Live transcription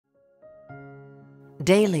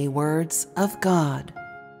Daily Words of God.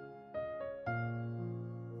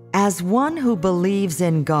 As one who believes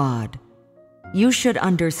in God, you should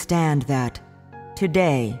understand that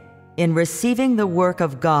today, in receiving the work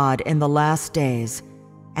of God in the last days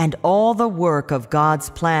and all the work of God's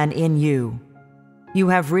plan in you, you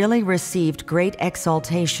have really received great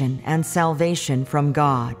exaltation and salvation from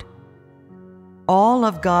God. All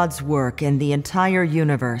of God's work in the entire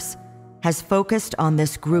universe has focused on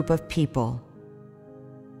this group of people.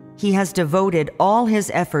 He has devoted all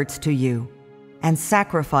his efforts to you and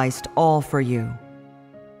sacrificed all for you.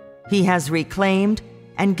 He has reclaimed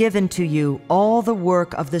and given to you all the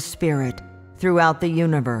work of the Spirit throughout the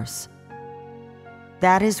universe.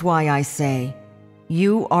 That is why I say,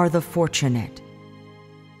 you are the fortunate.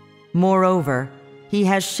 Moreover, he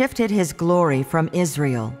has shifted his glory from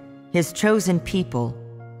Israel, his chosen people,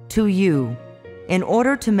 to you, in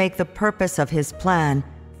order to make the purpose of his plan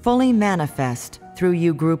fully manifest through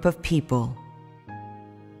you group of people.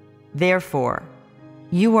 Therefore,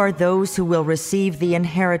 you are those who will receive the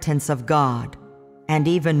inheritance of God, and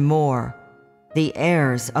even more, the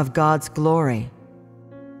heirs of God's glory.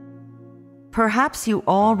 Perhaps you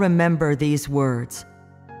all remember these words,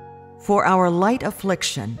 "For our light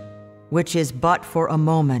affliction, which is but for a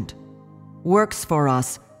moment, works for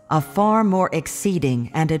us a far more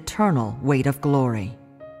exceeding and eternal weight of glory."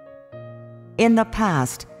 In the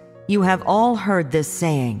past, you have all heard this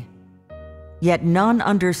saying, yet none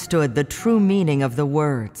understood the true meaning of the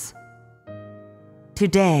words.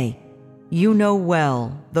 Today, you know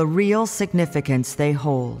well the real significance they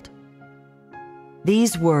hold.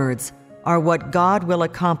 These words are what God will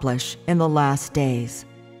accomplish in the last days,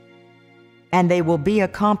 and they will be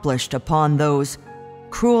accomplished upon those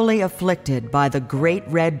cruelly afflicted by the great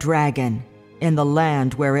red dragon in the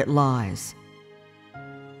land where it lies.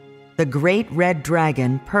 The great red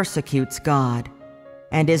dragon persecutes God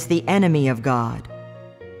and is the enemy of God.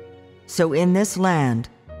 So in this land,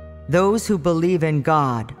 those who believe in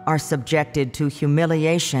God are subjected to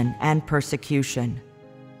humiliation and persecution.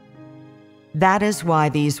 That is why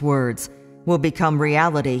these words will become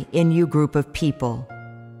reality in you group of people.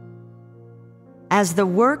 As the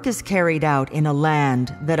work is carried out in a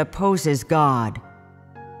land that opposes God,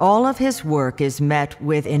 all of his work is met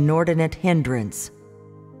with inordinate hindrance,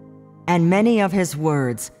 and many of his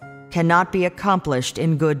words cannot be accomplished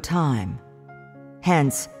in good time.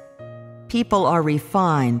 Hence, people are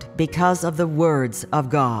refined because of the words of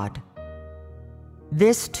God.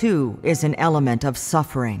 This too is an element of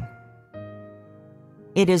suffering.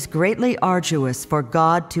 It is greatly arduous for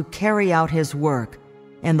God to carry out his work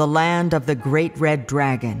in the land of the great red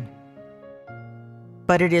dragon.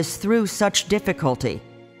 But it is through such difficulty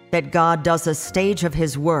that God does a stage of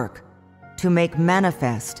his work to make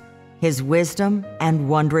manifest his wisdom and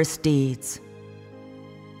wondrous deeds.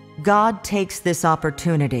 God takes this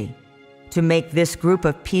opportunity to make this group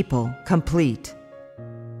of people complete.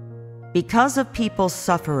 Because of people's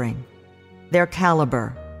suffering, their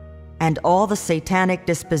caliber, and all the satanic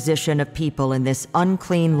disposition of people in this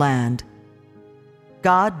unclean land,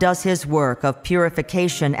 God does his work of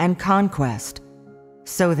purification and conquest,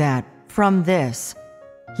 so that, from this,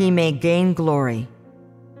 he may gain glory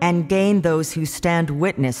and gain those who stand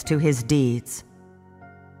witness to his deeds.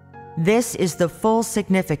 This is the full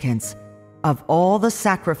significance of all the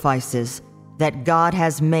sacrifices that God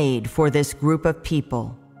has made for this group of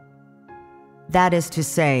people. That is to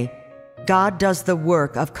say, God does the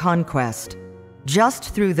work of conquest just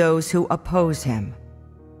through those who oppose him.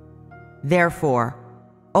 Therefore,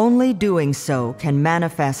 only doing so can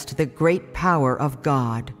manifest the great power of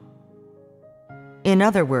God. In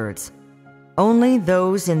other words, only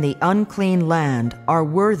those in the unclean land are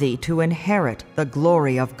worthy to inherit the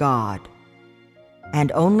glory of God,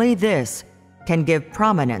 and only this can give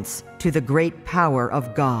prominence to the great power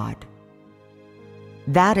of God.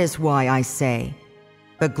 That is why I say,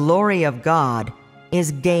 the glory of God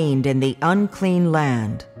is gained in the unclean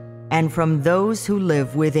land and from those who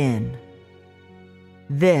live within.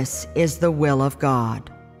 This is the will of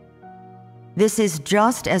God. This is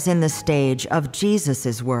just as in the stage of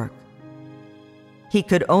Jesus' work. He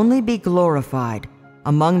could only be glorified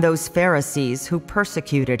among those Pharisees who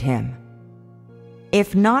persecuted him.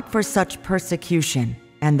 If not for such persecution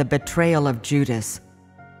and the betrayal of Judas,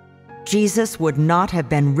 Jesus would not have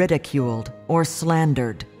been ridiculed or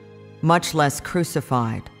slandered, much less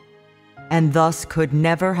crucified, and thus could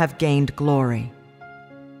never have gained glory.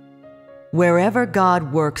 Wherever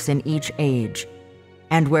God works in each age,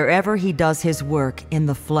 and wherever he does his work in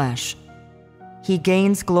the flesh, he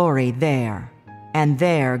gains glory there, and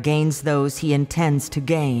there gains those he intends to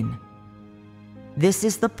gain. This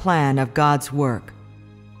is the plan of God's work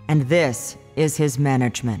and this is his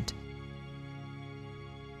management.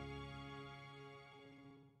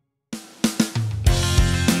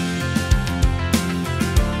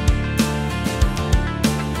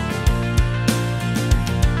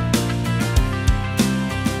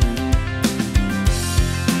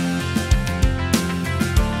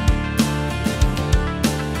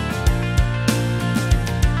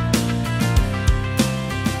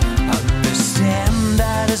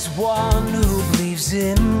 One who believes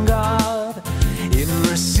in God, in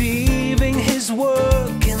receiving his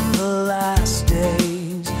work in the last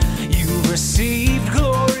days. You've received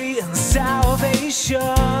glory and salvation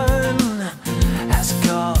as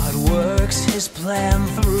God works his plan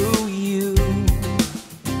through you.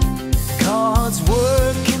 God's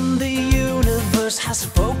work in the universe has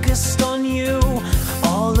focused on you.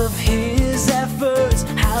 All of his efforts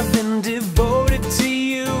have been devoted to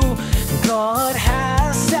you. God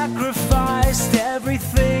has sacrificed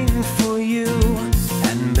everything for you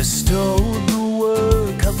and bestowed the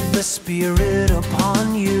work of the Spirit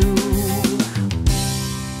upon you.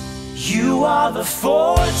 You are the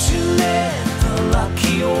fortunate, the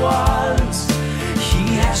lucky ones. He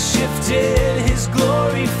has shifted his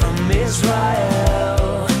glory from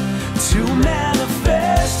Israel to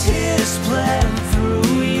manifest his plan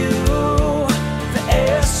through you, the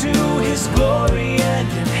heirs to his glory and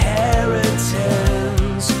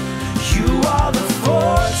inheritance. You are the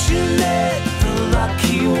fortunate, the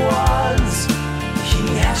lucky ones. He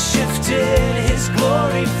has shifted his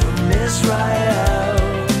glory from Israel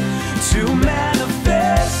to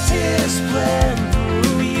manifest his plan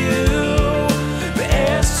through you, the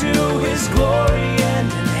heirs to his glory and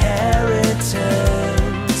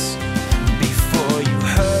inheritance. Before you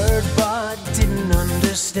heard but didn't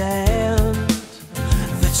understand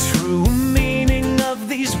the true meaning of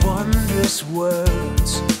these wondrous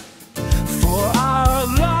words, for our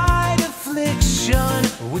light affliction,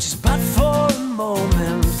 which is but for a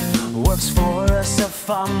moment, works for us a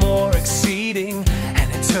far more exceeding and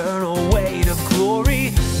eternal weight of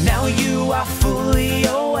glory. Now you are fully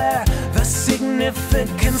aware the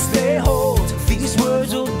significance they hold. These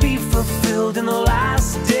words will be fulfilled in the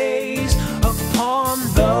last days upon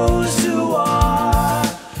those who are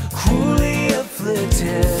cruelly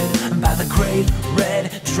afflicted by the great red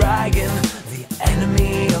dragon, the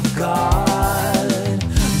enemy of God,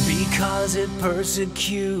 because it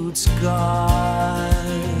persecutes God.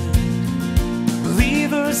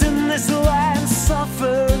 Believers in this land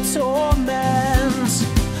suffer torments.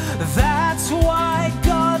 That's why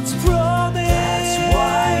God's promise,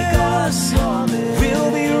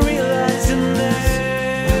 will be realized in them.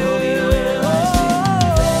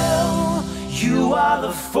 You are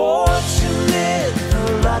the fortunate,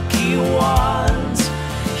 the lucky ones.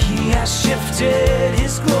 He has shifted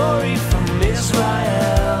his glory from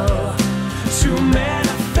Israel to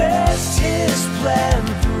manifest his plan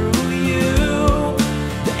through you,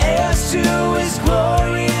 the heirs to his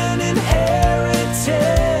glory and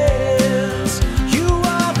inheritance. You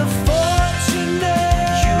are the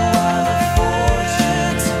fortunate, you are the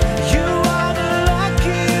fortunate, you are the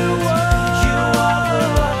lucky ones, you are the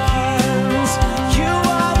lucky ones, you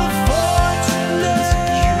are the fortunate,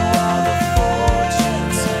 you are the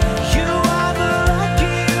fortunate, you are the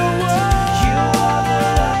lucky ones, you are the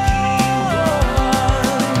lucky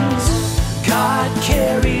ones. God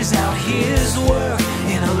carries out his work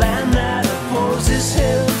in a land that opposes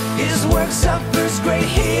him. His work suffers great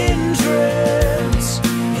hindrance.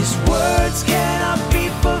 His words cannot be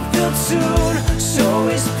fulfilled soon, so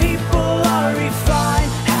his people are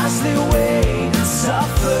refined as they wait and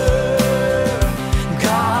suffer.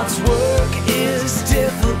 God's work is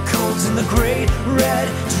difficult in the great red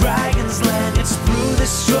dragon's land. It's through the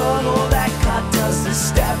struggle that God does the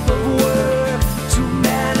step of work to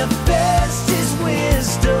manifest his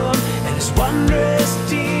wisdom and his wondrous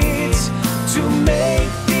deeds, to make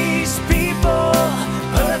these people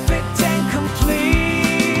perfect and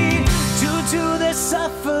complete. Due to their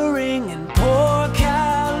suffering and poor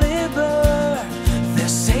caliber, their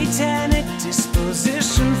satanic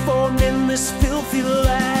disposition formed in this filthy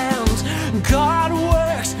land, God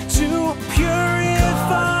works to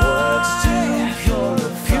purify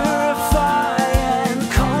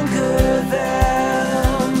and conquer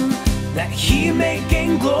them, that he may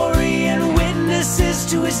gain glory and witnesses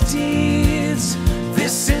to his deeds.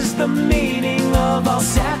 This is the meaning of all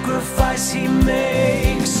sacrifice he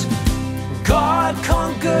makes. God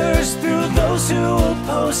conquers through those who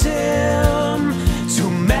oppose him to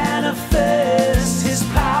manifest his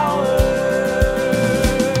power.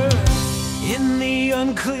 In the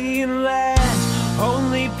unclean land,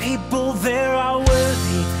 only people there are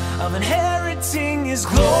worthy of of inheriting His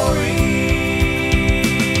glory.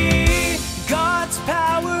 God's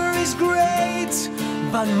power is great,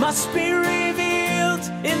 but must be revealed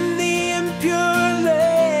in the impure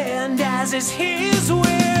land, as is His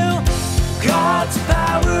will.